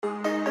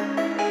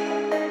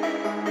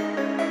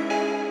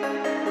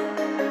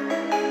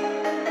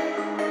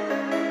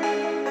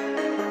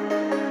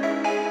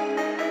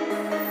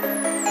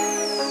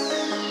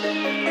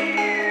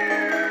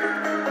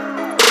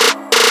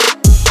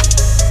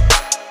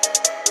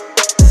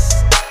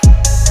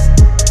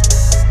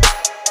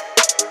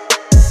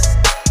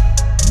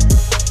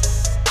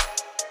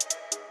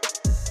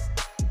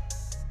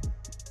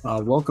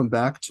Welcome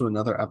back to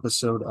another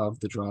episode of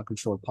the Draw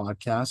Control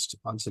Podcast.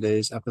 On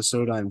today's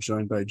episode, I am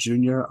joined by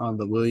Junior on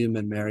the William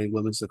and Mary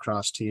women's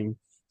lacrosse team,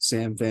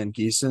 Sam Van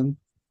Gieson.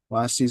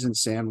 Last season,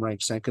 Sam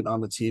ranked second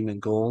on the team in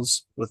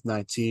goals with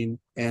 19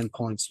 and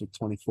points with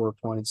 24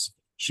 points.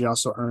 She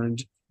also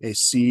earned a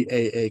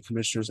CAA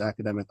Commissioner's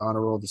Academic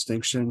Honor Roll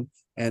distinction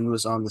and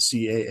was on the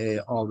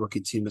CAA All-Rookie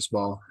team as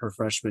well her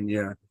freshman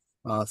year.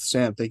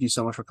 Sam, thank you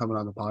so much for coming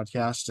on the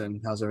podcast, and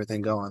how's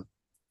everything going?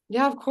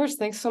 Yeah, of course.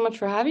 Thanks so much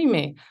for having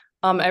me.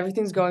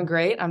 Everything's going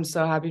great. I'm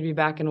so happy to be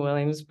back in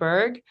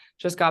Williamsburg.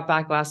 Just got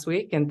back last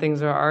week and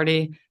things are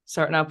already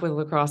starting up with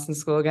lacrosse in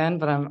school again,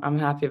 but I'm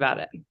happy about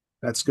it.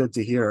 That's good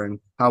to hear. And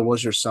how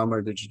was your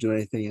summer? Did you do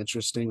anything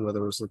interesting,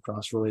 whether it was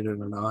lacrosse related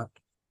or not?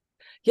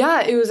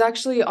 Yeah, it was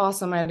actually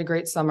awesome. I had a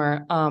great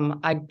summer.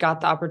 I got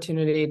the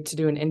opportunity to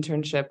do an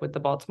internship with the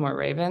Baltimore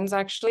Ravens,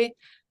 actually,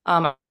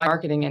 a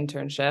marketing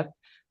internship.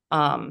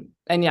 And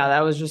yeah,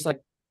 that was just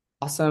like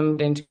awesome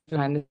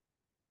behind the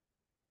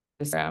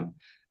program.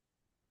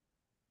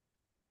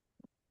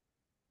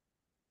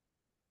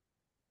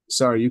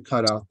 Sorry, you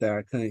cut out there.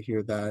 I couldn't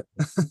hear that.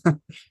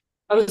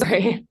 Oh,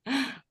 sorry.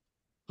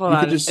 Hold You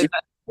could on. just, Can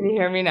you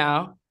hear me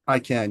now? I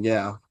can,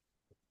 yeah.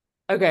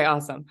 Okay,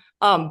 awesome.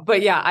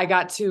 But yeah, I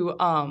got to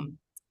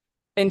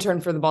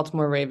intern for the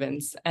Baltimore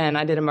Ravens and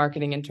I did a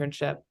marketing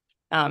internship.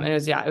 And it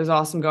was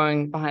awesome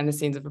going behind the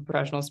scenes of a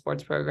professional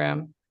sports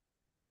program.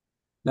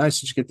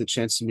 Nice. Did you get the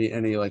chance to meet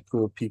any like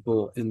cool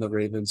people in the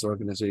Ravens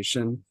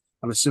organization?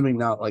 I'm assuming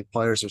not like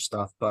players or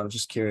stuff, but I'm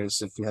just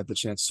curious if you had the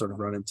chance to sort of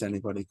run into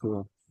anybody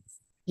cool.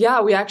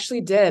 Yeah, we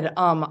actually did.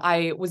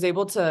 I was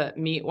able to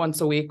meet once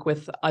a week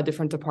with a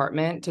different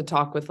department to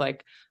talk with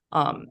like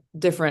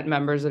different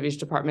members of each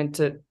department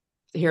to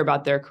hear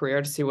about their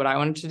career, to see what I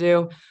wanted to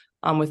do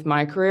with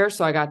my career.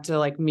 So I got to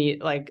like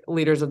meet like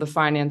leaders of the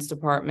finance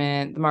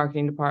department, the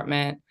marketing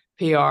department,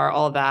 PR,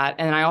 all that.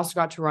 And I also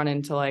got to run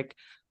into like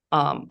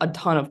a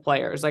ton of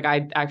players. Like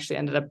I actually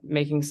ended up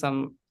making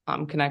some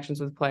connections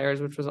with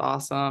players, which was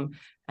awesome.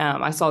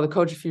 I saw the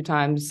coach a few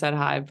times, said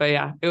hi, but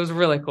yeah, it was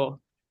really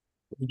cool.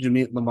 Did you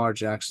meet Lamar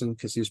Jackson?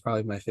 Because he's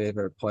probably my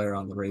favorite player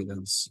on the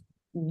Ravens.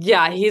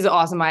 Yeah, he's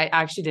awesome. I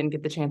actually didn't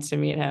get the chance to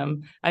meet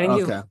him. I think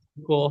he's Okay.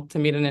 cool to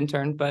meet an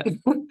intern, but He's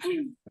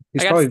I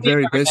got to probably see him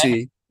very every day.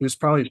 busy. He was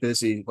probably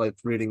busy like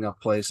reading up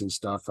plays and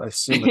stuff. I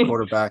assume the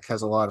quarterback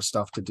has a lot of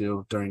stuff to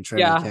do during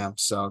training Yeah, camp,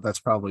 so that's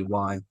probably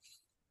why.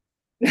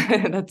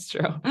 that's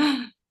true.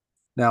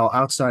 Now,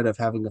 outside of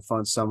having a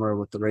fun summer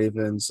with the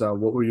Ravens,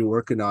 what were you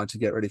working on to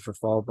get ready for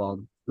fall ball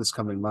this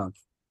coming month?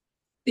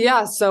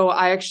 Yeah, so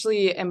I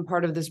actually am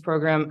part of this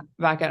program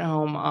back at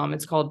home.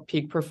 It's called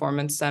Peak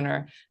Performance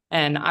Center,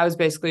 and I was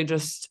basically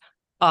just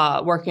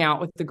working out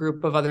with the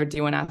group of other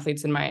D1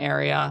 athletes in my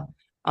area.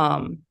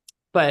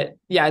 But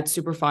yeah, it's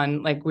super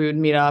fun. Like we would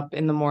meet up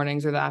in the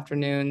mornings or the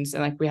afternoons,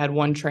 and like we had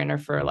one trainer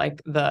for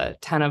like the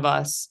 10 of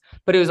us.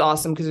 But it was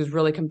awesome because it was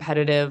really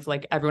competitive.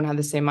 Like everyone had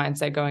the same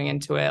mindset going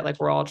into it. Like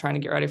we're all trying to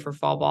get ready for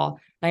fall ball.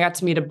 And I got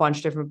to meet a bunch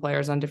of different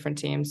players on different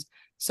teams.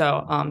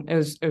 So it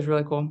was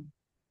really cool.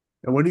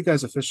 And when do you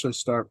guys officially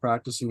start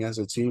practicing as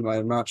a team?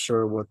 I'm not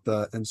sure what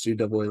the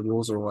NCAA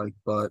rules are like,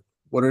 but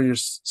what are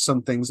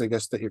some things I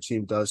guess that your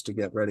team does to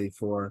get ready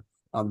for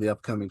the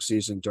upcoming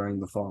season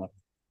during the fall?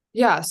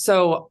 Yeah,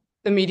 so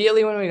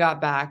immediately when we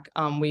got back,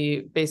 we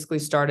basically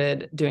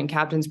started doing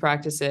captain's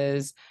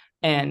practices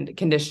and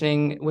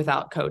conditioning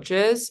without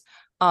coaches.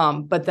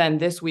 But then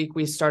this week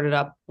we started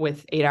up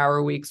with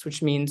 8-hour weeks,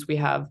 which means we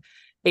have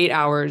 8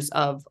 hours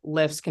of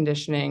lifts,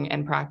 conditioning,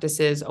 and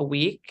practices a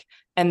week.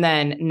 And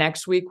then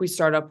next week we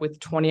start up with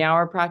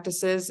 20-hour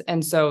practices.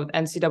 And so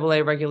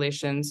NCAA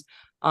regulations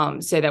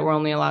say that we're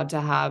only allowed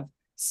to have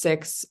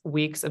 6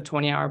 weeks of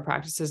 20-hour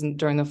practices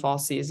during the fall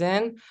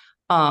season.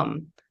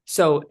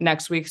 So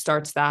next week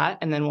starts that,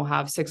 and then we'll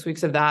have 6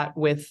 weeks of that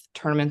with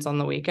tournaments on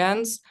the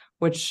weekends,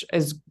 which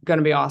is going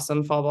to be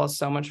awesome. Fall ball is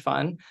so much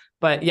fun.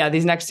 But yeah,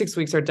 these next 6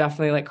 weeks are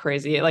definitely like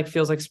crazy. It like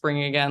feels like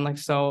spring again, like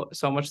so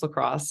much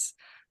lacrosse,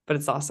 but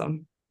it's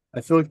awesome.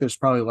 I feel like there's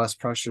probably less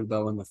pressure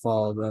though in the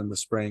fall than the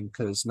spring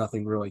because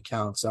nothing really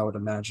counts, I would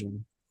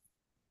imagine.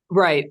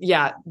 Right.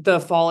 Yeah. The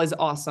fall is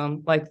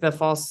awesome. Like the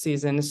fall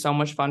season is so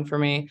much fun for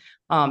me.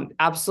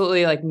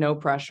 Absolutely like no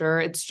pressure.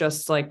 It's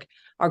just like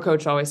our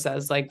coach always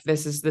says, like,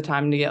 this is the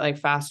time to get like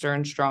faster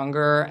and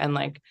stronger and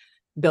like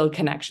build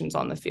connections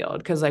on the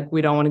field. Cause like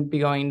we don't want to be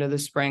going into the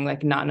spring,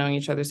 like not knowing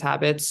each other's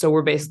habits. So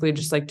we're basically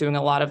just like doing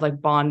a lot of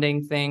like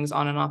bonding things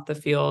on and off the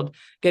field,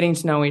 getting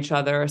to know each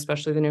other,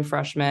 especially the new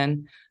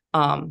freshmen.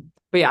 But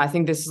yeah, I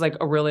think this is like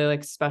a really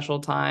like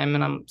special time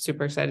and I'm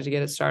super excited to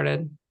get it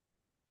started.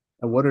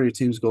 And what are your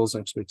team's goals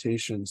and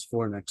expectations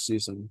for next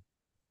season?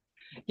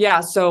 Yeah,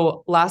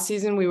 so last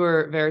season we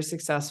were very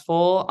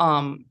successful,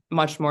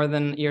 much more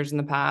than years in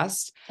the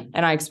past,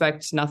 and I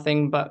expect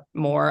nothing but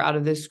more out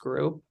of this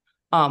group.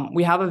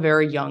 We have a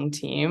very young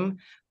team.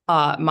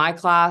 My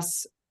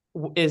class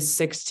is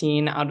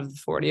 16 out of the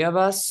 40 of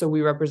us, so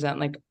we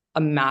represent like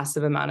a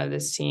massive amount of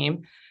this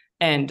team,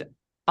 and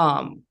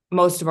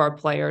most of our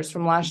players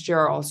from last year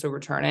are also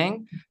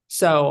returning.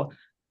 So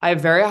I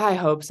have very high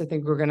hopes. I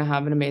think we're going to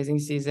have an amazing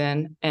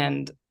season,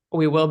 and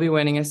we will be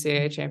winning a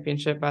CAA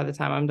championship by the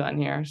time I'm done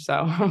here. So,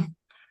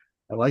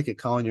 I like it,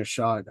 calling your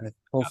shot.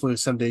 Hopefully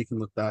someday you can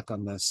look back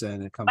on this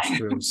and it comes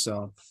true.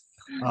 So,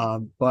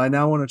 but I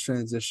now want to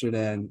transition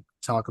and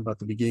talk about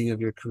the beginning of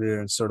your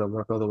career and sort of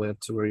work all the way up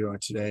to where you are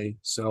today.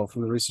 So,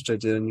 from the research I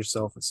did on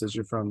yourself, it says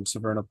you're from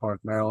Severna Park,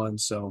 Maryland.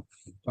 So,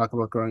 talk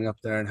about growing up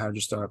there and how did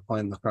you start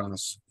playing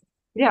lacrosse?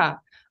 yeah.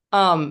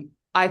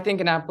 I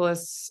think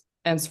Annapolis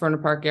and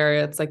Severna Park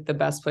area, it's like the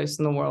best place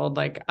in the world.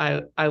 Like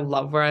I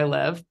love where I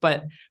live,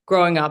 but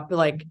growing up,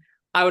 like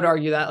I would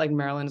argue that like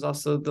Maryland is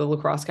also the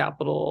lacrosse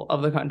capital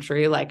of the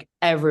country. Like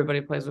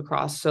everybody plays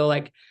lacrosse. So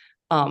like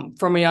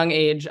from a young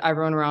age,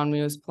 everyone around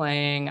me was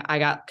playing. I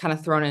got kind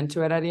of thrown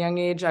into it at a young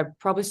age. I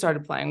probably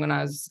started playing when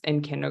I was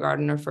in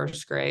kindergarten or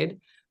first grade.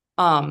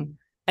 And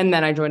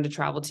then I joined a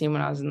travel team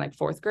when I was in like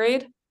fourth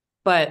grade.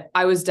 But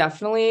I was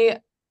definitely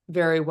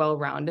very well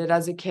rounded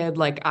as a kid.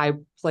 Like I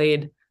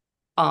played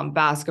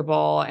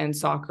basketball and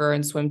soccer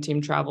and swim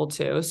team travel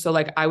too. So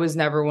like I was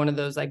never one of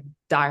those like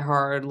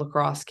diehard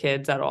lacrosse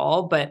kids at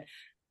all. But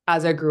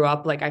as I grew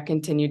up, like I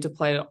continued to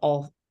play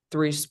all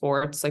three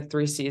sports, like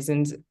 3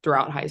 seasons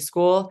throughout high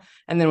school.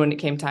 And then when it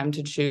came time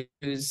to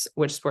choose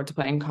which sport to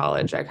play in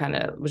college, I kind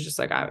of was just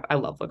like, I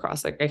love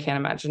lacrosse. Like I can't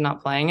imagine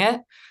not playing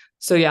it.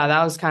 So yeah,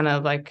 that was kind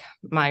of like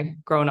my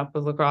growing up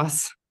with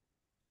lacrosse.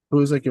 Who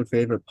was like your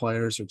favorite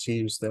players or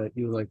teams that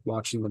you like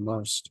watching the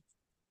most?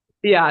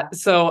 Yeah,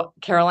 so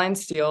Caroline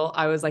Steele,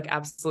 I was like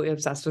absolutely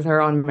obsessed with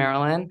her on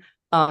Maryland.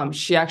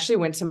 She actually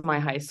went to my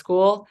high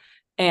school,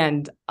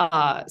 and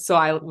so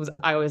I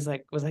was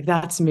like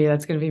that's me,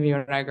 that's gonna be me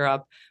when I grow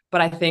up. But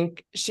I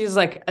think she's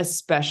like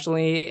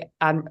especially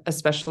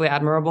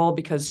admirable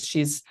because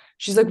she's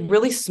like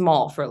really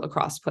small for a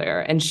lacrosse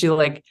player, and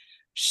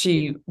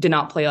she did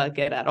not play like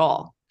it at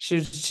all.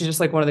 She's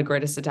just like one of the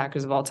greatest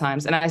attackers of all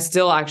times, and I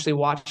still actually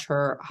watch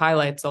her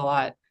highlights a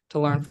lot to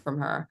learn from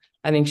her.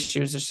 I think she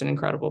was just an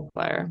incredible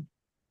player.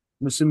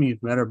 I'm assuming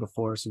you've met her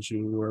before since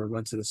you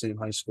went to the same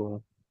high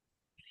school.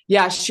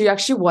 Yeah, she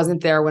actually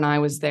wasn't there when I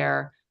was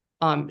there.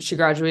 She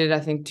graduated, I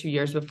think, 2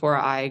 years before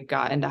I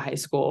got into high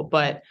school,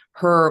 but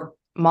her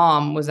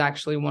mom was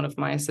actually one of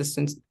my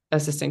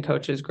assistant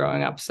coaches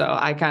growing up. So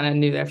I kind of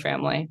knew their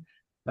family.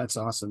 That's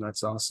awesome.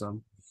 That's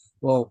awesome.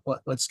 Well,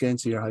 let's get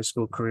into your high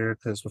school career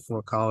because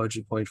before college,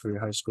 you played for your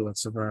high school at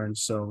Severn.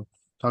 So,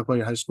 talk about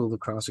your high school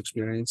lacrosse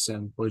experience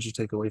and what did you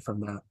take away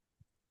from that?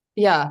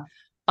 Yeah.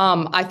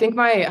 I think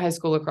my high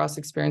school lacrosse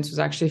experience was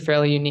actually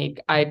fairly unique.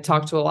 I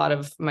talked to a lot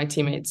of my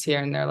teammates here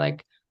and they're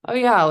like, "Oh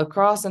yeah,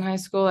 lacrosse in high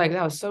school, like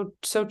that was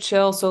so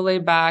chill, so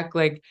laid back."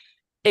 Like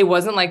it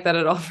wasn't like that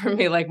at all for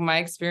me. Like my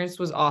experience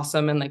was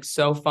awesome and like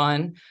so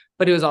fun,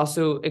 but it was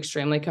also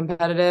extremely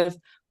competitive.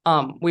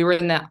 We were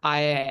in the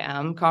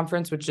IAM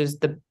conference, which is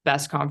the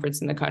best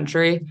conference in the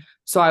country.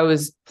 So I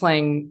was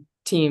playing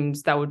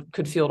teams that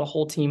could field a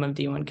whole team of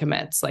D1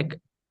 commits, like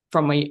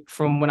from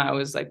when I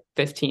was like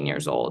 15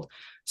 years old.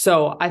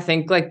 So I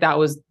think like that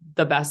was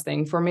the best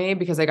thing for me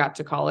because I got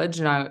to college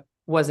and I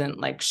wasn't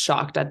like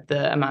shocked at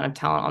the amount of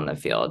talent on the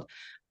field.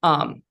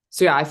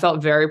 So yeah, I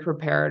felt very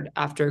prepared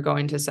after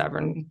going to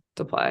Severn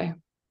to play.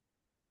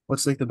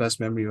 What's like the best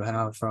memory you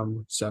have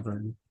from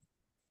Severn?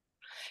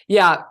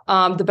 Yeah,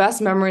 the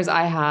best memories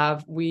I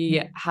have,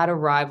 we had a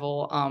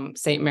rival,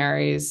 St.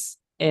 Mary's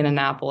in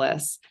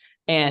Annapolis,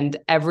 and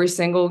every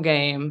single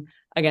game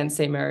against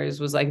St. Mary's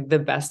was like the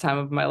best time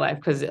of my life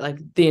because like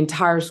the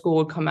entire school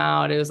would come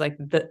out. It was like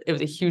it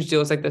was a huge deal.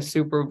 It was like the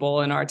Super Bowl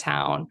in our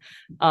town.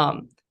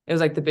 It was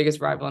like the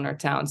biggest rival in our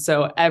town.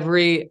 So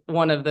every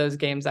one of those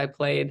games I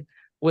played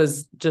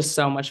was just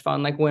so much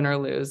fun, like win or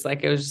lose.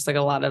 Like it was just like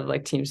a lot of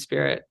like team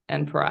spirit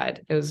and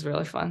pride. It was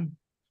really fun.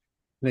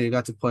 You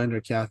got to play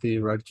under Kathy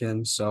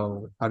Rudkin.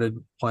 So, how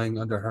did playing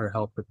under her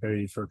help prepare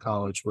you for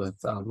college with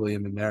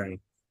William and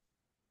Mary?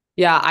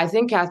 Yeah, I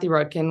think Kathy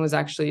Rudkin was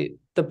actually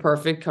the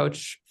perfect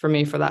coach for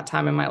me for that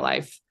time in my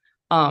life.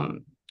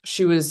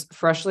 She was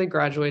freshly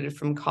graduated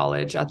from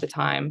college at the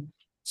time,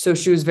 so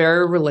she was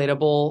very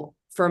relatable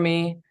for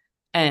me,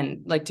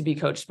 and like to be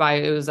coached by,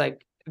 it was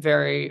like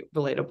very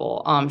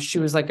relatable. She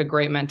was like a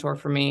great mentor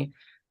for me.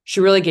 She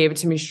really gave it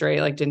to me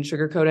straight, like didn't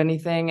sugarcoat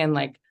anything, and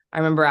like I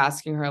remember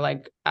asking her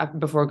like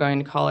before going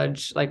to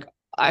college, like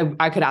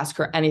I could ask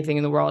her anything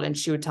in the world, and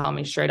she would tell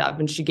me straight up,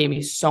 and she gave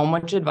me so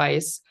much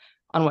advice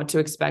on what to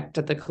expect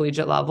at the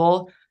collegiate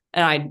level.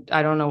 And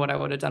I don't know what I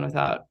would have done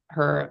without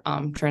her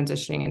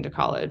transitioning into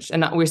college.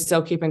 And we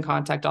still keep in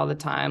contact all the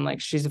time.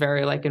 Like she's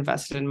very like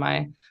invested in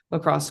my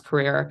lacrosse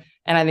career.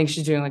 And I think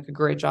she's doing like a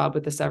great job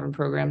with the Severn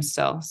program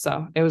still.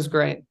 So it was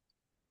great.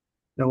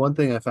 Now, one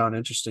thing I found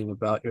interesting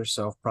about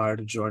yourself prior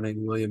to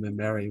joining William and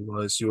Mary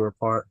was you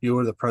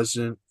were the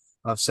president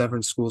of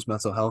Severn School's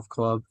Mental Health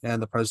Club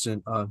and the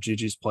president of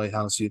Gigi's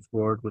Playhouse Youth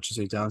Board, which is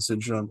a Down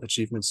Syndrome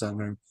Achievement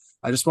Center.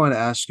 I just wanted to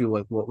ask you,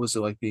 like, what was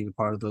it like being a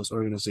part of those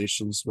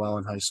organizations while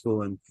in high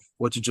school, and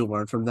what did you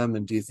learn from them?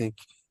 And do you think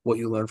what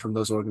you learned from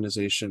those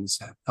organizations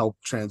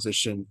helped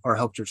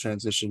your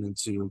transition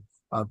into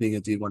being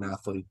a D1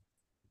 athlete?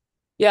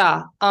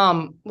 Yeah.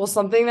 Well,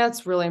 something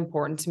that's really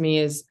important to me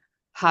is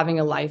having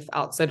a life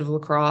outside of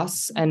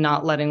lacrosse and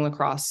not letting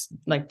lacrosse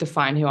like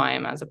define who I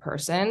am as a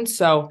person.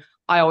 So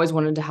I always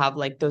wanted to have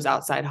like those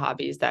outside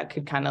hobbies that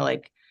could kind of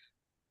like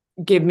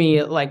give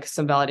me like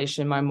some validation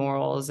in my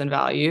morals and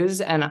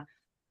values. And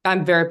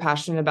I'm very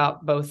passionate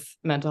about both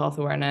mental health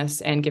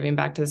awareness and giving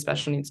back to the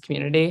special needs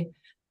community.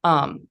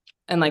 And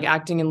like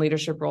acting in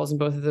leadership roles in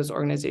both of those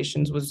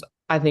organizations was,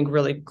 I think,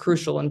 really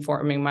crucial in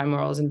forming my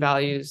morals and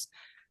values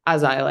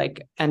as I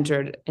like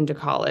entered into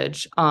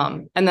college.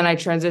 And then I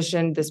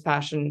transitioned this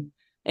passion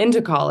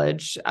into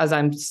college as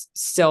I'm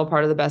still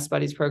part of the Best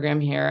Buddies program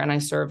here. And I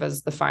serve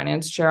as the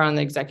finance chair on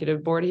the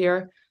executive board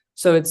here.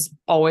 So it's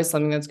always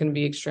something that's going to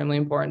be extremely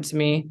important to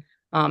me.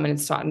 And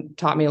it's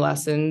taught me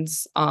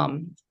lessons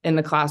in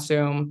the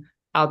classroom,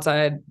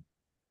 outside,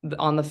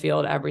 on the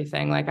field,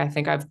 everything. Like I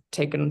think I've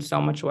taken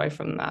so much away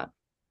from that.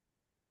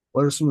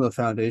 What are some of the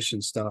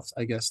foundation stuff,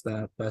 I guess,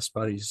 that Best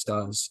Buddies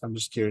does? I'm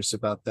just curious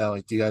about that.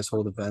 Like, do you guys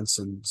hold events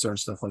and certain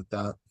stuff like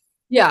that?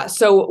 Yeah,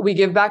 so we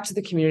give back to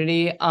the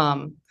community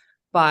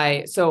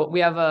by so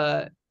we have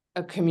a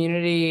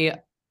community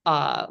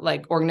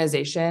like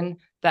organization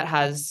that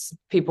has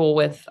people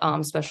with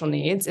special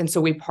needs, and so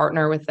we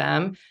partner with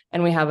them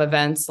and we have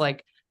events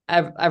like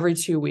every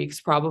 2 weeks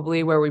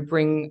probably where we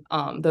bring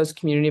those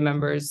community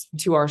members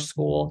to our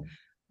school.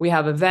 We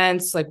have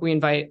events like we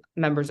invite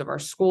members of our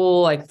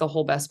school, like the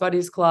whole Best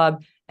Buddies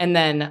Club, and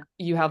then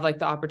you have like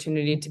the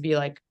opportunity to be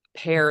like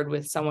paired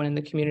with someone in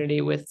the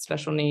community with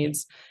special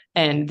needs,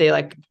 and they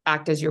like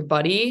act as your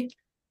buddy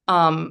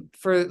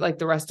for like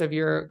the rest of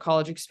your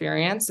college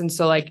experience. And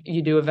so like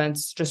you do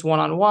events just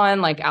one-on-one,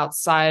 like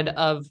outside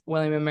of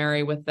William and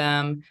Mary with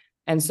them.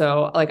 And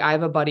so like I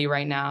have a buddy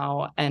right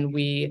now, and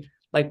we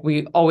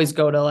always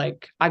go to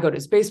like I go to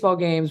his baseball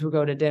games, we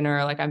go to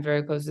dinner. Like I'm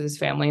very close to his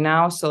family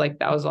now. So like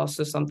that was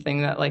also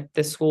something that like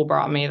this school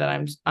brought me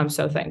that I'm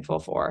so thankful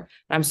for.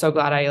 And I'm so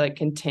glad I like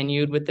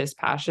continued with this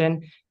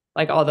passion.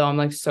 Like although I'm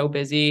like so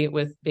busy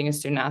with being a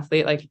student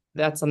athlete, like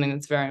that's something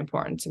that's very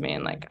important to me.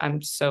 And like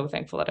I'm so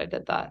thankful that I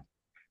did that.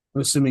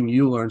 I'm assuming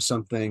you learned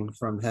something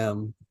from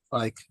him,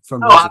 like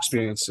from Oh, those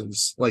absolutely.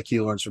 experiences, like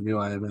he learns from you,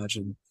 I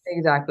imagine.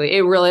 Exactly.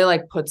 It really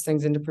like puts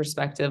things into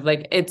perspective.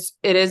 Like it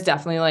is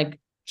definitely like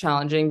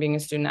challenging being a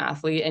student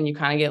athlete, and you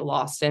kind of get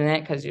lost in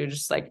it because you're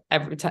just like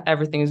every time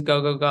everything is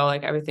go, go, go,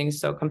 like everything is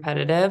so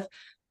competitive.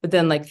 But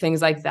then like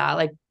things like that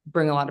like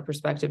bring a lot of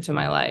perspective to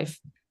my life.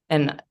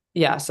 And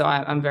yeah, so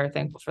I'm very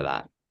thankful for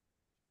that.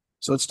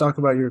 So let's talk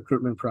about your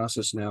recruitment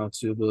process now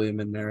to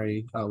William and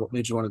Mary. What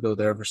made you want to go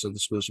there versus the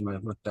schools you might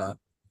have looked at?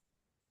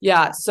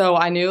 Yeah, so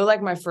I knew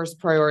like my first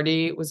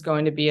priority was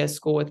going to be a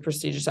school with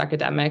prestigious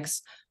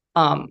academics.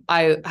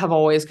 I have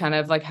always kind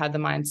of like had the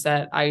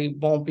mindset I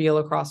won't be a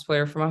lacrosse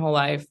player for my whole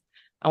life.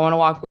 I want to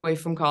walk away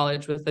from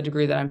college with a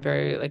degree that I'm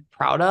very like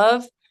proud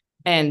of,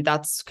 and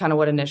that's kind of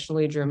what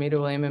initially drew me to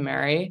William and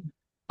Mary.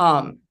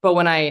 But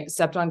when I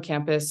stepped on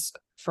campus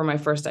for my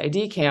first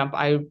ID camp,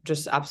 I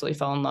just absolutely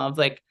fell in love.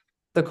 Like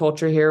the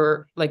culture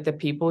here, like the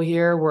people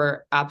here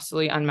were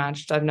absolutely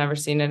unmatched. I've never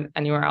seen it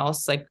anywhere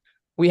else. Like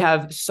we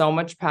have so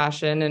much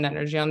passion and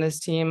energy on this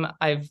team.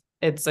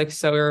 It's like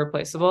so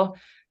irreplaceable.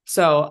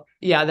 So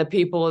yeah, the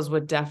people is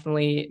what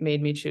definitely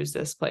made me choose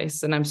this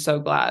place. And I'm so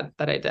glad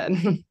that I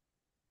did.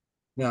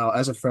 Now,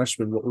 as a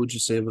freshman, what would you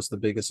say was the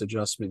biggest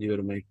adjustment you had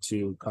to make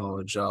to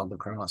college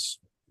lacrosse?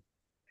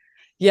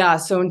 Yeah.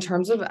 So in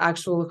terms of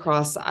actual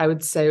lacrosse, I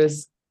would say it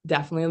was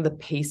definitely the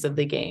pace of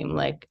the game.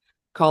 Like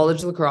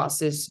college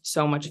lacrosse is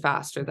so much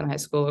faster than high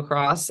school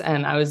lacrosse.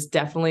 And I was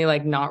definitely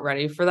like not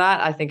ready for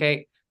that. I think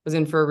I was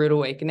in for a rude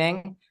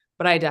awakening,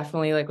 but I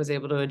definitely like was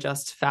able to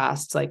adjust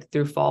fast like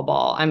through fall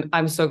ball.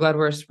 I'm so glad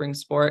we're a spring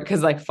sport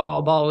because like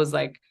fall ball was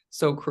like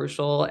so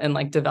crucial in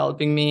like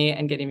developing me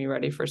and getting me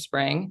ready for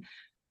spring.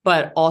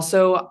 But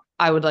also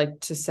I would like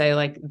to say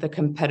like the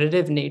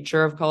competitive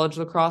nature of college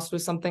lacrosse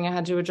was something I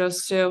had to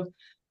adjust to.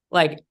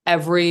 Like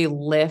every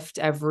lift,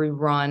 every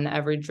run,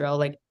 every drill,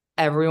 like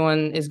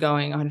everyone is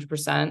going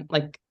 100%.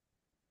 Like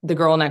the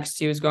girl next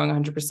to you is going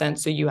 100%,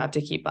 so you have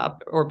to keep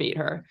up or beat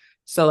her.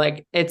 So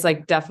like it's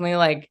like definitely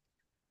like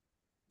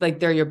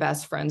they're your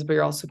best friends, but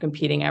you're also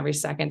competing every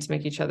second to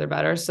make each other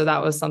better. So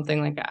that was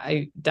something like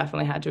I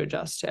definitely had to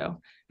adjust to,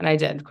 and I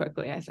did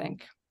quickly, I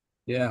think.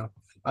 Yeah,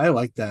 I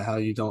like that. How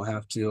you don't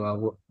have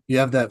to, you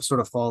have that sort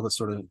of fall to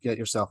sort of get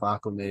yourself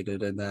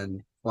acclimated. And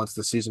then once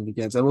the season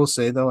begins, I will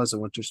say though, as a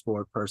winter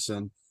sport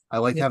person, I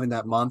like Yeah. having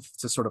that month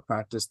to sort of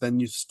practice. Then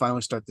you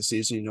finally start the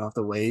season, you don't have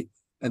to wait.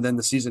 And then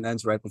the season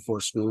ends right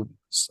before school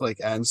like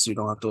ends. So you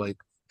don't have to like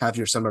have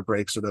your summer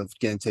break sort of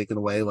getting taken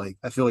away. Like,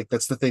 I feel like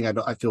that's the thing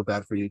I feel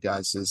bad for you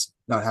guys is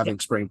not having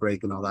spring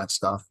break and all that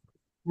stuff.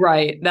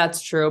 Right,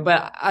 that's true.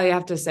 But I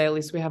have to say, at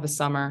least we have a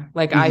summer.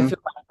 Like I Hmm. feel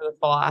bad for the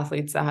fall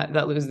athletes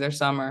that lose their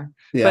summer.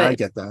 Yeah, I But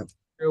get that.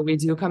 we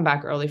do come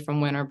back early from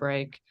winter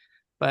break.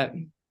 But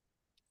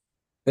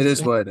It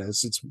is what it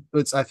is.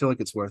 It's I feel like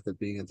it's worth it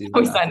being a we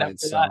D1 signed up athlete.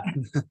 for So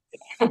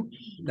that.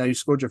 now you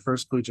scored your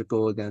first collegiate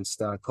goal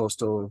against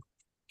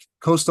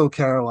Coastal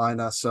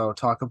Carolina. So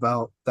talk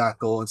about that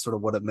goal and sort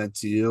of what it meant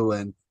to you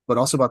and but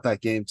also about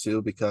that game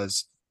too,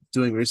 because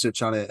doing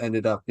research on it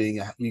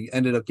you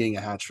ended up getting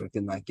a hat trick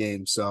in that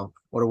game. So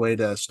what a way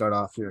to start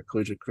off your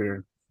collegiate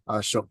career,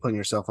 putting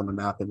yourself on the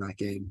map in that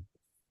game.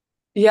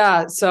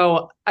 Yeah,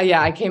 so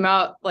yeah, I came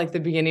out like the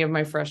beginning of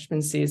my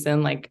freshman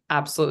season, like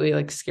absolutely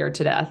like scared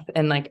to death.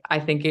 And like I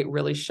think it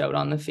really showed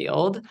on the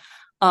field.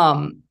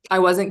 I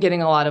wasn't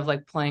getting a lot of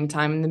like playing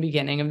time in the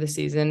beginning of the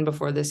season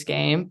before this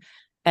game.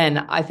 And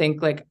I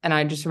think like, and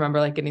I just remember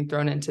like getting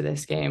thrown into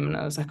this game and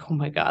I was like, oh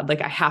my God,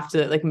 like I have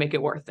to like make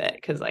it worth it.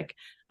 Cause like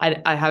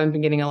I haven't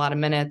been getting a lot of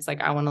minutes.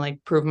 Like I want to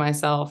like prove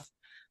myself.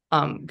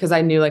 Because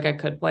I knew like I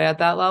could play at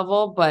that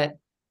level. But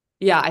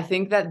yeah, I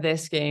think that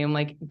this game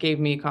like gave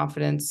me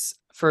confidence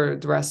for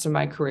the rest of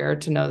my career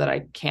to know that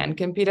I can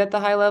compete at the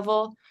high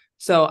level.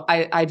 So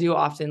I do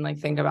often like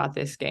think about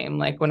this game.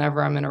 Like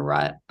whenever I'm in a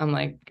rut, I'm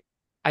like,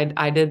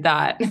 I did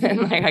that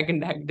and like I can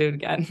do it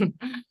again.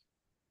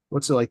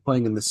 What's it like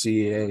playing in the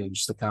CAA and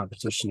just the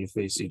competition you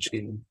face each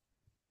game?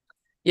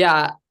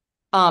 Yeah.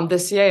 The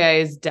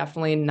CAA is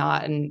definitely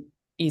not an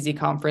easy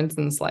conference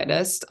in the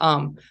slightest.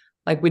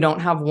 Like we don't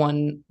have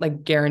one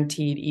like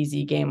guaranteed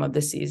easy game of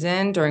the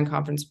season during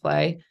conference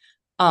play,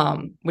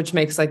 which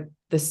makes like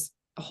this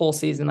whole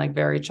season like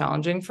very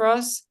challenging for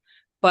us.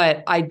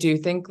 But I do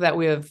think that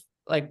we have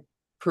like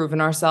proven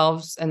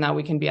ourselves and that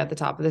we can be at the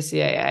top of the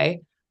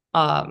CAA.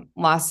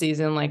 Last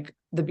season, like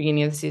the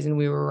beginning of the season,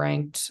 we were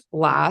ranked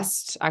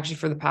last. Actually,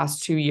 for the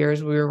past 2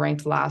 years, we were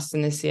ranked last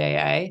in the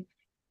CAA.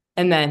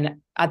 And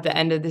then at the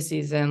end of the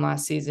season,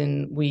 last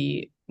season,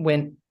 we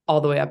went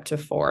all the way up to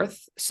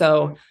fourth.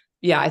 So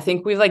yeah, I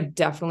think we've like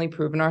definitely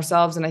proven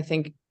ourselves. And I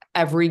think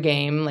every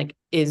game like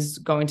is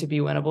going to be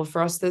winnable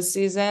for us this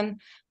season.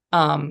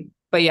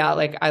 But yeah,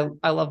 like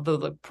I love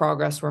the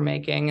progress we're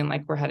making and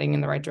like we're heading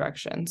in the right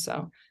direction.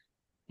 So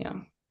yeah.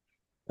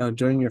 Now,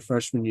 during your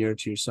freshman year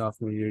to your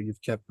sophomore year,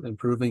 you've kept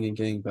improving and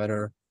getting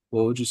better.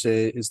 What would you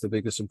say is the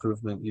biggest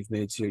improvement you've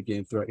made to your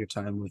game throughout your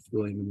time with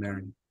William and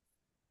Mary?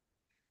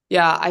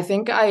 Yeah, I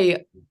think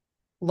I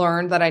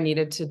learned that I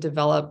needed to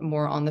develop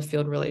more on the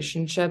field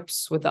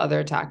relationships with the other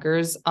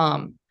attackers.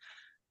 I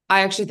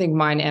actually think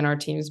mine and our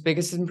team's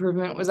biggest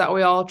improvement was that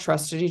we all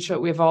trusted each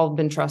other. We've all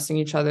been trusting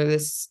each other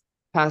this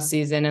past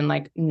season and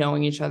like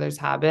knowing each other's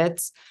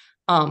habits.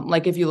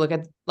 Like if you look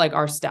at like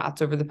our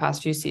stats over the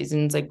past few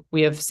seasons, like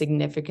we have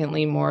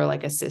significantly more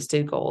like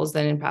assisted goals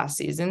than in past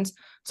seasons.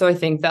 So I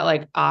think that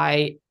like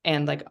I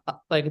and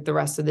like the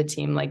rest of the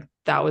team, like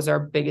that was our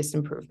biggest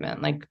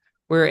improvement. Like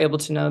we were able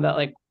to know that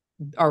like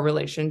our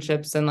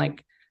relationships and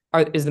like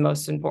is the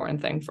most important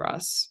thing for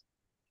us.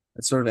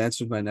 That sort of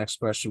answered my next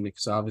question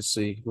because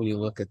obviously, when you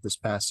look at this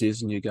past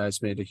season, you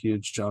guys made a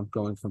huge jump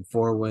going from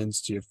 4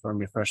 wins from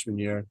your freshman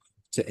year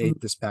to 8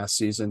 this past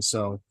season.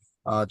 So,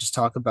 just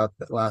talk about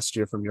that last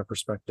year from your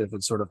perspective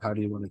and sort of how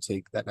do you want to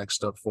take that next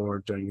step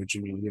forward during your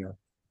junior year?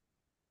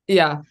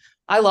 Yeah,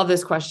 I love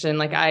this question.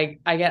 Like I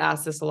get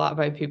asked this a lot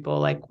by people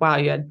like, wow,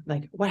 you had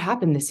like what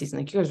happened this season?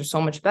 Like you guys are so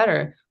much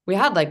better. We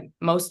had like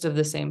most of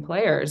the same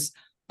players.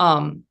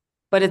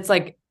 But it's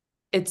like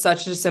it's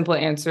such a simple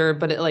answer,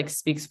 but it like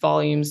speaks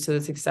volumes to the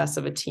success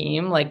of a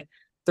team. Like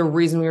the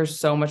reason we were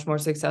so much more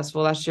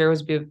successful last year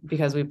was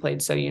because we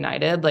played so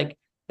united. Like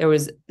there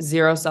was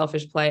zero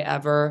selfish play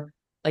ever.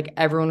 Like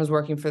everyone was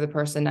working for the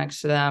person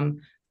next to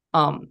them.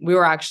 We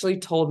were actually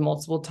told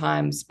multiple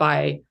times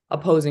by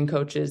opposing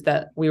coaches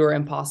that we were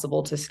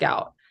impossible to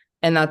scout.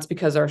 And that's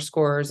because our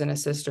scorers and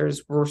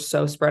assisters were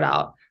so spread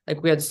out.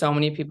 Like we had so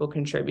many people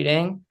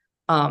contributing.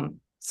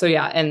 So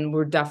yeah, and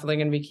we're definitely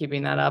going to be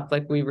keeping that up.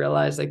 Like we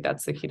realize like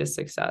that's the key to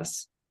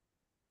success.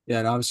 Yeah,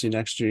 and obviously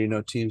next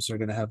year, teams are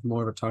going to have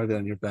more of a target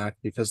on your back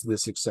because of the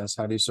success.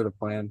 How do you sort of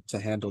plan to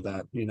handle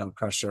that,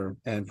 pressure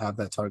and have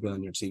that target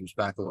on your team's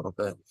back a little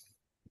bit?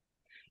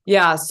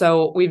 Yeah,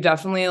 so we've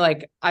definitely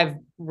like I've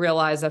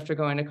realized after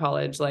going to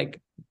college like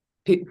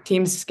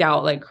teams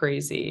scout like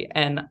crazy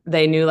and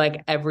they knew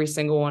like every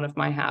single one of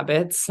my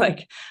habits.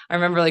 Like I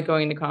remember like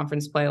going to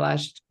conference play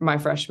my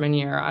freshman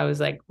year. I was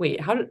like, wait,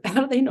 how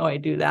do they know I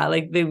do that?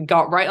 Like they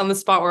got right on the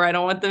spot where I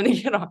don't want them to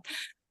get on.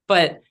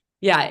 But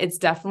yeah, it's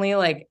definitely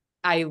like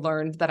I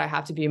learned that I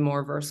have to be a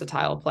more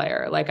versatile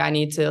player. Like I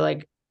need to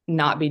like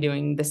not be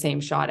doing the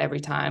same shot every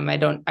time.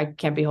 I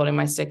can't be holding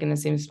my stick in the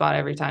same spot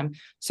every time.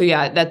 So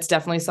yeah, that's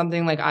definitely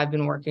something like I've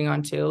been working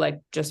on too, like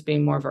just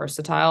being more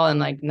versatile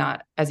and like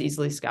not as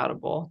easily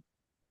scoutable.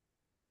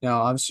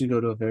 Now, obviously, you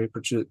go to a very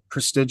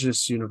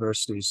prestigious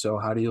university. So,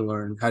 how did you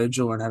learn how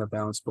to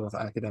balance both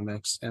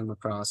academics and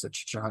lacrosse at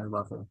such a high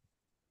level?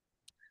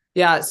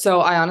 Yeah,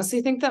 so I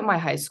honestly think that my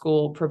high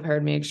school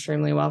prepared me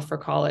extremely well for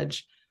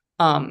college.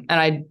 And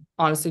I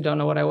honestly don't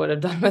know what I would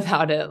have done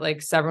without it.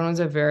 Like Severn was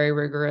a very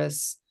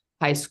rigorous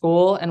high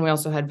school, and we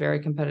also had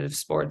very competitive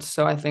sports.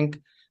 So I think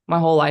my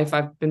whole life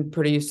I've been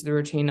pretty used to the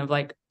routine of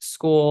like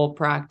school,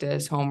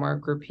 practice,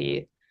 homework,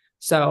 repeat.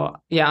 So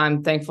yeah,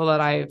 I'm thankful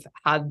that I've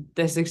had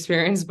this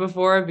experience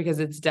before because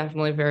it's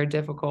definitely very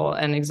difficult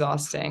and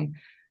exhausting.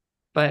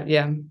 But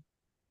yeah.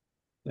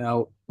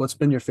 Now, what's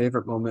been your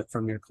favorite moment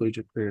from your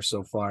collegiate career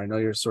so far? I know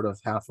you're sort of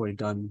halfway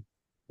done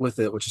with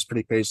it, which is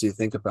pretty crazy to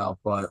think about,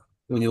 but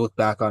when you look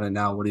back on it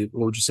now, what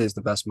would you say is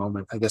the best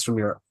moment? I guess from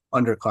your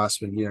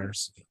underclassmen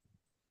years.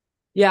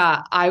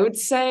 Yeah, I would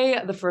say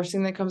the first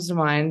thing that comes to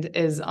mind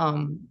is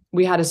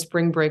we had a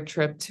spring break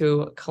trip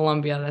to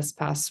Colombia this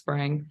past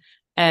spring,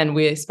 and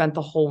we spent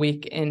the whole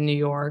week in New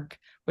York,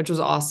 which was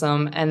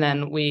awesome. And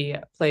then we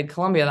played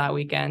Colombia that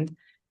weekend,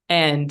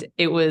 and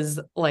it was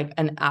like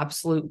an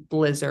absolute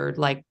blizzard.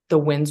 Like the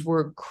winds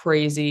were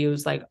crazy. It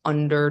was like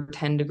under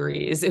 10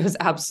 degrees. It was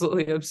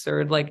absolutely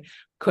absurd. Like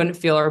couldn't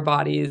feel our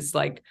bodies.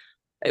 Like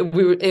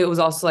it was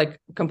also like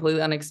completely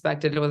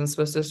unexpected. It wasn't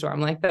supposed to storm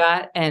like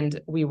that.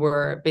 And we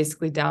were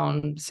basically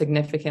down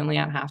significantly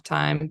at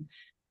halftime.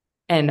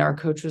 And our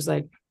coach was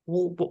like,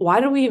 well,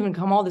 why did we even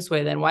come all this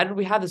way then? Why did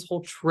we have this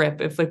whole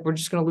trip if like we're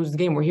just gonna lose the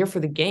game? We're here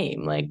for the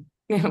game. Like,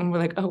 and we're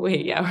like, oh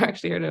wait, yeah, we're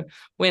actually here to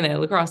win a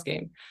lacrosse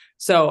game.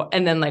 So,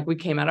 and then like we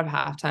came out of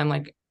halftime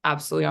like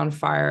absolutely on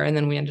fire, and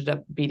then we ended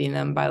up beating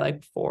them by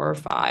like 4 or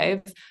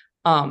 5.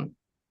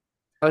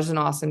 It was an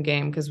awesome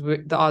game because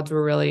the odds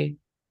were really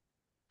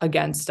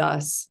against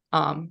us.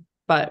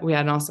 But we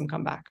had an awesome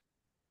comeback.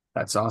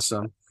 That's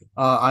awesome.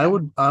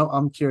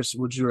 I'm curious,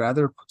 do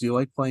you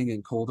like playing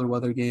in colder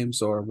weather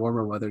games or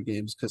warmer weather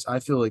games? Because I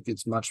feel like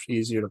it's much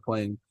easier to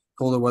play in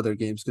colder weather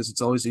games because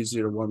it's always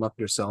easier to warm up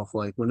yourself.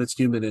 Like when it's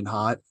humid and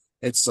hot,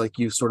 it's like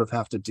you sort of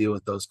have to deal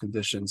with those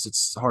conditions.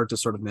 It's hard to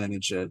sort of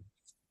manage it.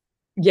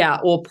 Yeah,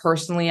 well,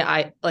 personally,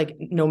 I like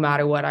no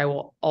matter what, I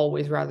will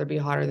always rather be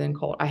hotter than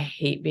cold. I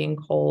hate being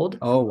cold.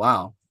 Oh,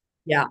 wow.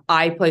 Yeah,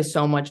 I play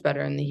so much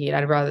better in the heat.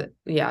 I'd rather,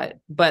 yeah,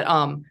 but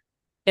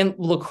in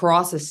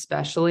lacrosse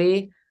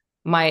especially,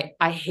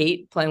 I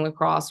hate playing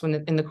lacrosse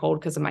when in the cold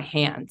because of my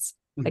hands.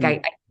 Like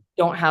Mhm. I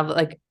don't have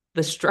like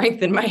the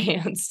strength in my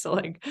hands to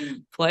like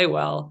play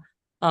well,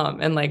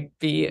 and like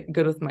be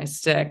good with my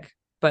stick.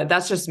 But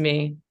that's just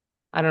me.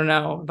 I don't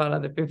know about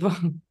other people.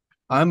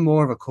 I'm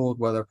more of a cold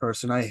weather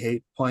person. I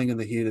hate playing in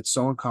the heat. It's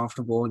so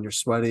uncomfortable and you're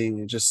sweating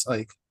and just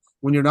like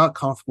when you're not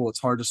comfortable, it's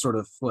hard to sort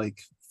of like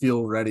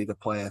feel ready to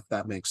play, if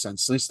that makes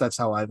sense. At least that's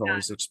how I've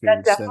always That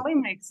experienced it. definitely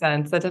makes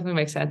sense. That definitely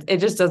makes sense. It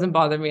just doesn't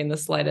bother me in the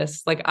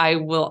slightest. Like I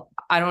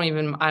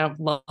don't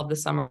love the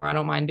summer. I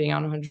don't mind being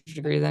on 100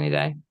 degrees any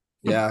day.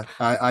 Yeah,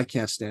 I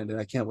can't stand it.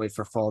 I can't wait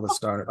for fall to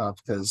start up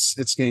because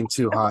it's getting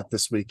too hot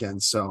this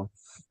weekend. So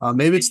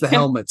maybe it's the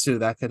helmet too.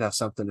 That could have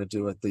something to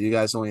do with it. You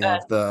guys only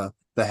have the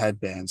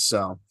headbands.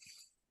 So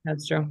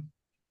That's true.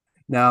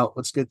 now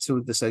let's get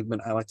to the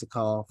segment I like to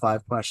call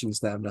 5 questions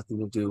that have nothing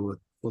to do with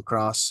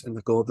lacrosse. And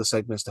the goal of the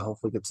segment is to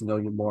hopefully get to know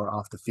you more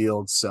off the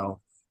field. So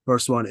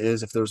first one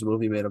is, if there was a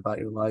movie made about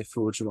your life,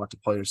 who would you want to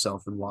play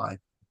yourself and why?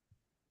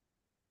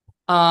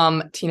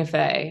 Tina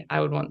Fey,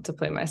 I would want to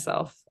play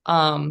myself.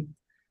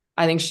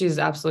 I think she's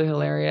absolutely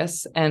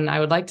hilarious, and I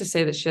would like to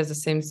say that she has the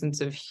same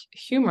sense of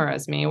humor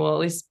as me. Well, at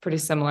least pretty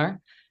similar.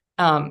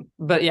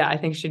 But yeah, I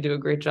think she'd do a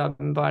great job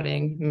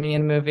embodying me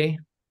in a movie.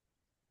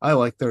 I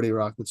like 30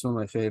 Rock. It's one of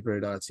my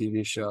favorite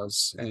TV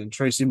shows. And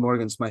Tracy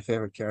Morgan's my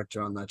favorite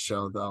character on that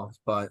show, though.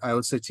 But I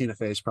would say Tina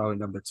Fey is probably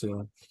number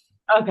two.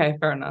 Okay,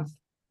 fair enough.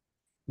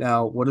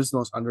 Now, what is the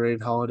most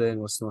underrated holiday and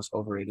what's the most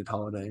overrated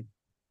holiday?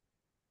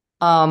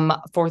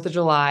 4th of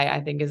July,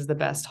 I think, is the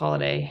best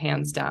holiday,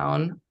 hands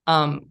down.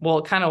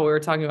 Well, kind of what we were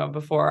talking about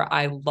before.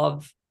 I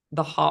love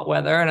the hot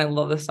weather and I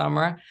love the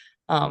summer.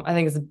 I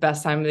think it's the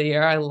best time of the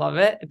year. I love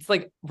it. It's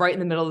like right in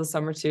the middle of the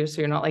summer too,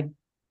 so you're not like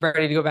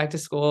ready to go back to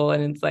school,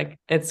 and it's like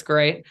it's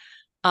great.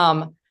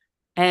 Um,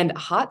 and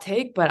hot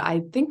take, but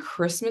I think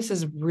Christmas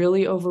is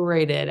really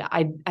overrated.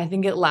 I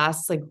think it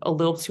lasts like a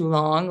little too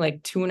long,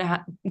 like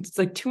 2.5, it's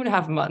like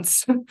 2.5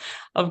 months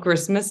of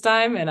Christmas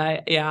time. And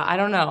I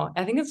don't know.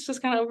 I think it's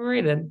just kind of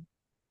overrated.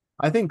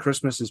 I think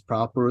Christmas is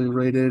properly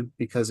rated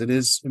because it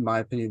is, in my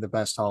opinion, the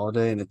best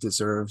holiday and it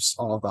deserves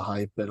all the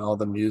hype and all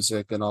the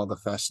music and all the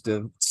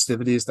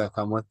festivities that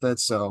come with it.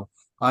 So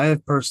I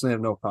personally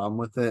have no problem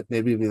with it.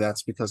 Maybe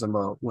that's because I'm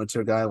a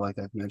winter guy, like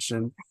I've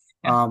mentioned.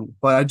 Yeah.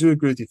 But I do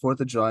agree with you.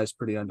 4th of July is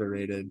pretty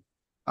underrated.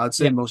 I'd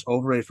say Yeah. most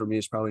overrated for me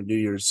is probably New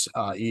Year's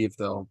Eve,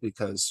 though,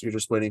 because you're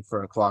just waiting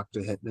for a clock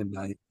to hit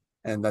midnight,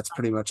 and that's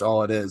pretty much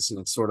all it is. And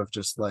it's sort of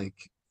just like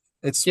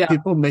it's Yeah.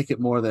 people make it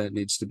more than it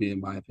needs to be,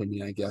 in my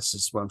opinion, I guess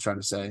is what I'm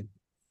trying to say.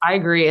 I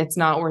agree. It's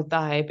not worth the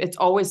hype. It's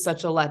always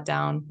such a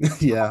letdown.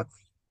 Yeah.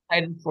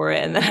 Excited for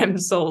it. And then I'm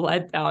so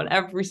let down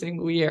every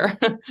single year.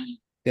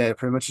 Yeah,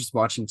 pretty much just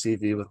watching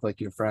TV with like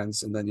your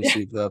friends and then you Yeah.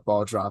 see the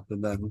ball drop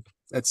and then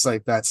it's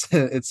like that's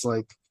it. It's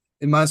like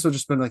it might as well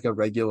just been like a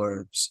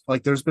regular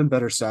like there's been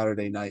better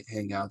Saturday night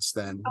hangouts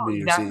than Oh, New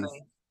Year's Eve.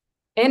 exactly.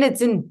 And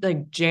it's in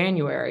like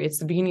January. It's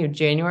the beginning of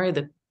January,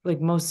 the like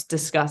most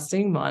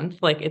disgusting month.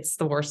 Like it's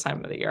the worst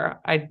time of the year.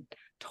 I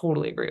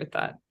totally agree with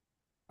that.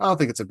 I don't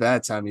think it's a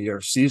bad time of year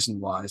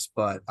season wise,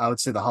 but I would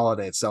say the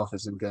holiday itself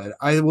isn't good.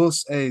 I will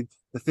say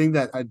the thing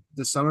that I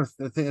the summer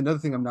the thing another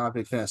thing I'm not a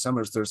big fan of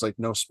summer is there's like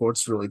no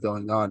sports really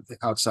going on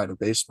outside of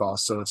baseball.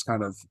 So it's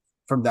kind of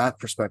from that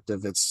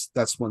perspective,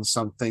 that's one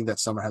something that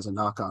summer has a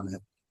knock on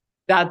it.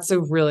 That's a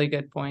really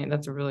good point.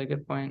 That's a really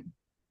good point.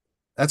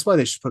 That's why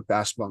they should put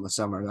basketball in the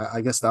summer. I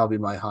guess that'll be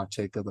my hot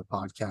take of the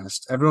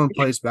podcast. Everyone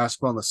plays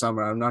basketball in the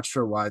summer. I'm not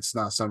sure why it's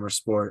not a summer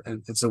sport,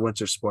 and it's a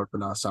winter sport,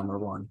 but not a summer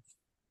one.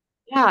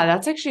 Yeah,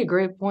 that's actually a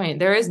great point.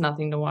 There is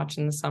nothing to watch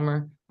in the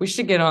summer. We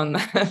should get on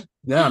that.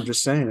 Yeah, I'm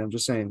just saying. I'm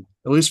just saying.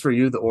 At least for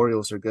you, the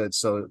Orioles are good,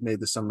 so it made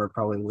the summer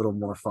probably a little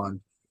more fun.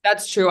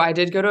 That's true. I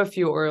did go to a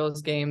few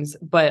Orioles games,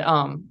 but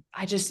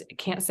I just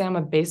can't say I'm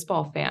a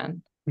baseball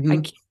fan. I Mhm.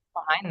 can't get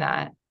behind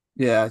that.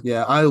 Yeah,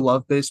 yeah. I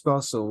love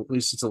baseball, so at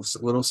least it's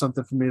a little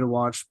something for me to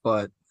watch.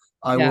 But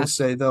I will Yeah.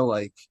 say though,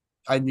 like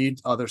I need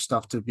other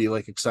stuff to be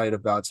like excited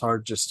about. It's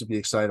hard just to be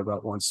excited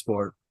about one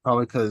sport.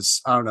 Probably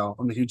because I don't know,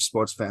 I'm a huge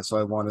sports fan, so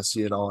I want to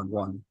see it all in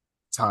one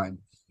time.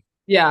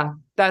 Yeah,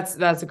 that's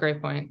a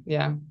great point.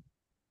 Yeah.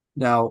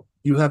 Now,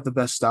 you have the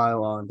best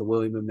style on the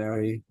William and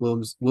Mary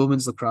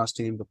women's lacrosse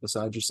team, but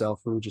besides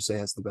yourself, who would you say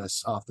has the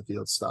best off the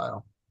field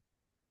style?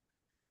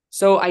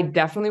 So I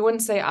definitely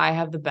wouldn't say I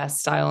have the best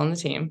style on the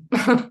team.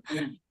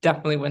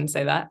 Definitely wouldn't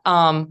say that.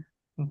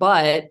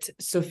 But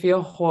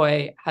Sophia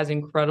Hoy has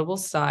incredible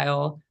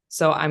style.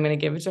 So I'm gonna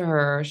give it to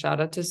her.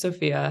 Shout out to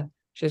Sophia.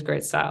 She has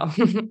great style.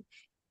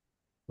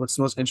 What's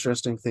the most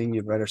interesting thing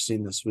you've read or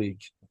seen this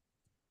week?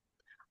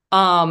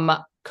 Um,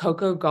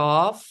 Coco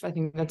Gauff, I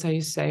think that's how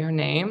you say her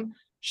name.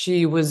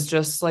 She was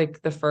just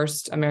like the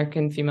first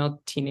American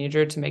female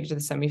teenager to make it to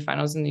the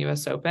semifinals in the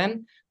US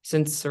Open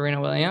since Serena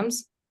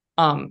Williams.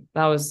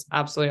 That was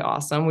absolutely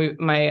awesome.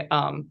 My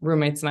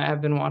roommates and I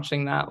have been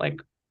watching that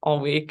like all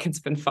week. It's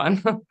been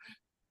fun.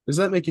 Does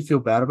that make you feel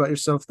bad about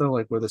yourself though?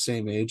 Like we're the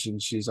same age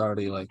and she's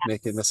already like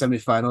making the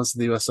semifinals of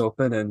the US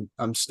Open and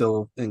I'm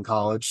still in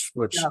college,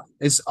 which Yeah.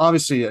 is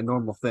obviously a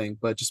normal thing,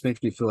 but it just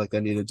makes me feel like I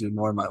need to do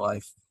more in my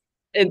life.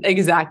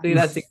 Exactly.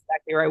 That's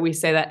exactly right. We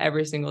say that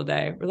every single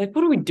day. We're like,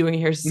 what are we doing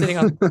here sitting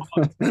on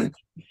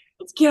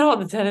let's get on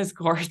the tennis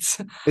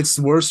courts. It's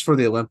worse for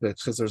the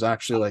Olympics because there's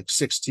actually like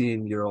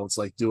 16-year-olds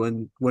like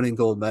winning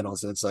gold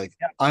medals. And it's like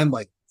I'm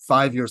like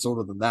 5 years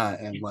older than that.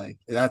 And like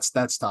that's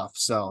tough.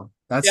 So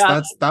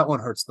Yeah, that one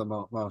hurts the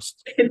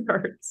most. it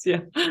hurts.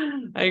 Yeah,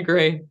 I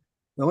agree.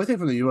 The only thing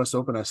from the US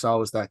Open I saw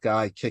was that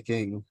guy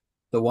kicking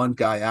the one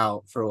guy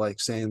out for like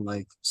saying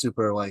like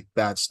super like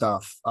bad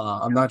stuff.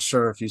 I'm not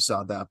sure if you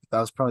saw that, but that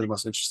was probably the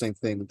most interesting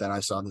thing that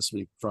I saw this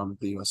week from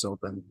the US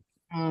Open.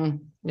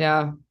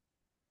 Yeah,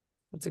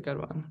 that's a good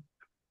one.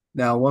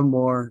 Now, one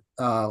more.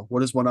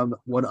 What is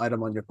one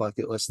item on your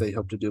bucket list that you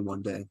hope to do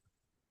one day?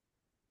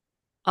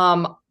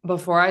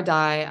 Before I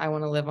die, I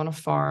want to live on a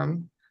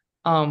farm.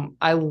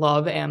 I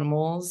love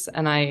animals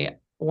and I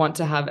want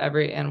to have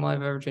every animal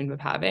I've ever dreamed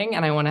of having.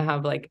 And I want to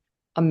have like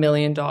a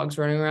million dogs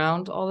running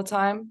around all the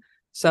time.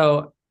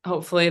 So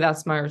hopefully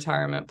that's my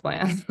retirement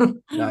plan.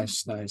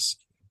 Nice, nice.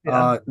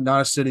 Yeah.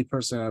 Not a city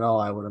person at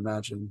all, I would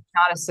imagine.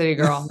 Not a city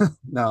girl.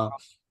 No,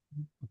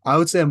 I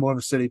would say I'm more of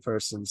a city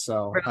person.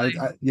 So Really?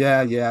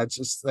 yeah, yeah. It's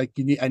just like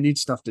I need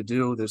stuff to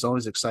do. There's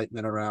always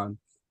excitement around.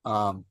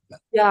 Um,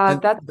 Yeah,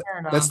 and that's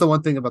fair that's enough. the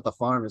one thing about the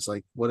farm is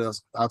like what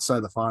else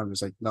outside the farm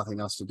is like nothing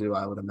else to do.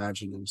 I would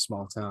imagine in a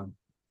small town.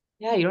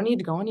 Yeah, you don't need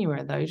to go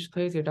anywhere though. You just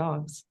play with your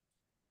dogs.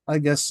 I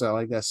guess so.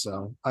 I guess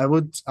so. I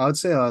would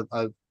say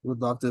I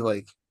would love to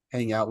like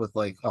hang out with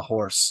like a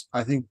horse.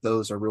 I think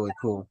those are really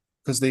cool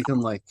because they can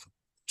like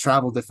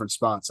travel different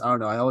spots. I don't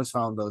know. I always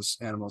found those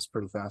animals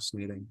pretty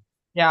fascinating.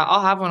 Yeah,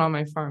 I'll have one on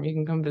my farm. You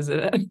can come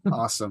visit it.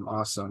 Awesome,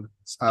 awesome.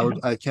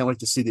 I can't wait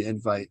to see the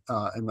invite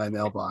in my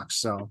mailbox.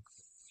 So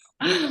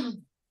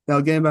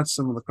now getting back to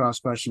some of the lacrosse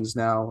questions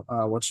now.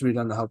 What should be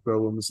done to help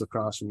grow women's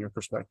lacrosse from your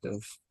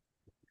perspective?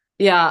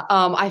 Yeah,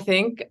 I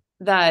think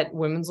that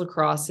women's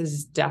lacrosse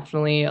is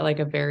definitely like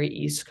a very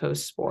East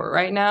Coast sport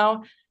right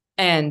now.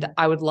 And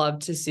I would love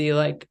to see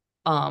like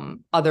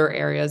other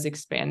areas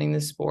expanding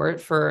the sport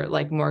for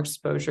like more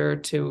exposure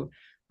to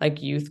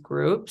like youth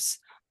groups.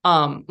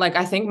 Like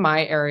I think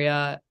my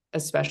area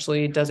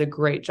especially does a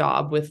great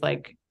job with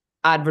like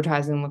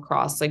advertising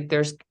lacrosse. Like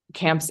there's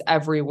camps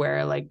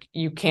everywhere. Like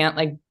you can't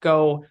like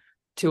go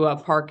to a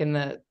park in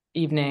the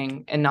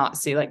evening and not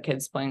see like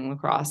kids playing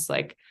lacrosse.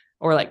 Like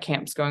or like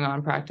camps going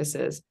on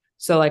practices.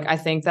 So like I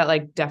think that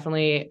like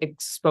definitely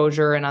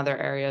exposure in other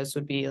areas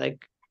would be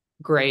like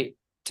great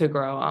to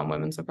grow on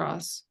women's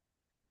lacrosse.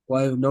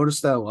 Well, I've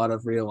noticed that a lot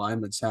of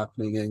realignments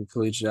happening in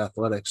collegiate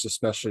athletics,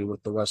 especially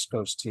with the West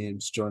Coast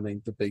teams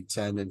joining the Big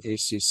Ten and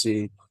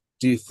ACC.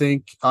 Do you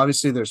think,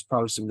 obviously, there's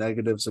probably some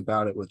negatives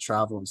about it with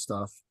travel and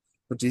stuff,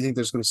 but do you think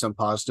there's going to be some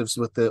positives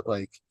with it?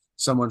 Like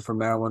someone from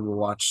Maryland will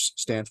watch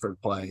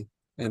Stanford play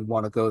and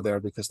want to go there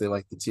because they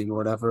like the team or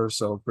whatever.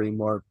 So bring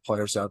more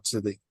players out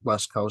to the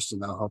West Coast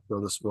and that'll help grow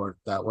the sport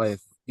that way.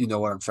 If you know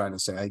what I'm trying to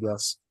say, I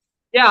guess.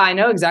 Yeah, I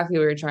know exactly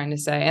what you're trying to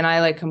say. And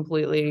I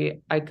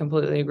completely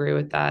agree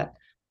with that.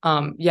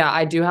 Yeah,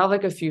 I do have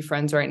like a few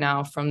friends right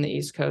now from the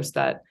East Coast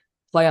that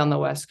play on the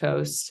West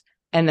Coast.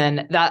 And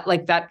then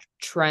that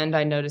trend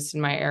I noticed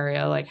in my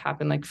area like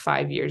happened like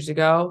 5 years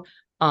ago.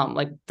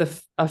 Like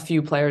a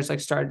few players like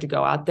started to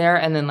go out there.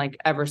 And then like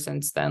ever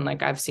since then,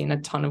 like I've seen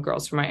a ton of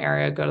girls from my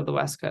area go to the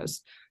West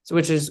Coast. So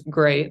which is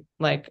great.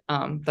 Like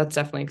that's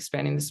definitely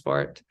expanding the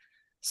sport.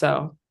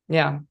 So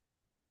yeah.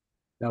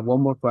 Now,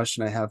 one more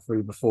question I have for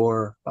you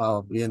before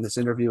we end this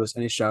interview is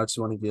any shout outs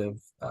you want to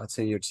give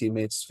to your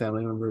teammates,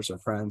 family members, or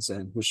friends,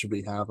 and who should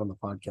we have on the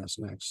podcast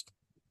next?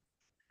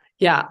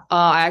 Yeah,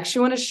 I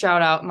actually want to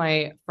shout out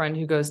my friend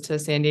who goes to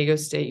San Diego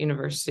State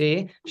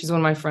University. She's one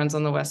of my friends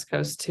on the West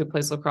Coast who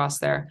plays lacrosse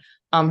there.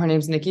 Her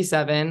name's Nikki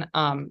Seven.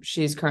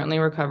 She's currently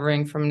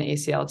recovering from an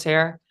ACL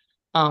tear,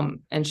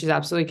 and she's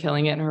absolutely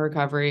killing it in her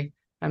recovery.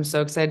 I'm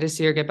so excited to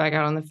see her get back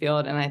out on the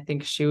field, and I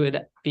think she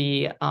would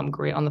be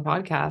great on the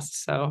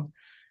podcast. So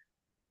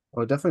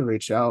Well, definitely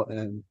reach out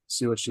and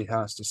see what she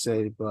has to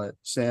say. But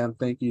Sam,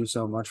 thank you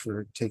so much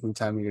for taking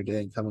time of your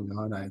day and coming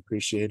on. I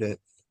appreciate it.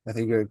 I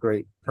think you're a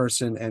great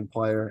person and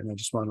player, and I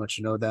just want to let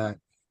you know that.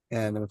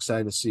 And I'm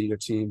excited to see your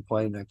team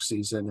play next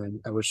season. And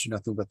I wish you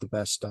nothing but the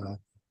best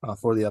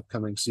for the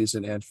upcoming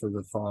season and for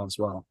the fall as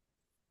well.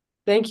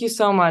 thank you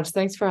so much.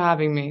 Thanks for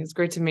having me. It's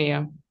great to meet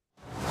you.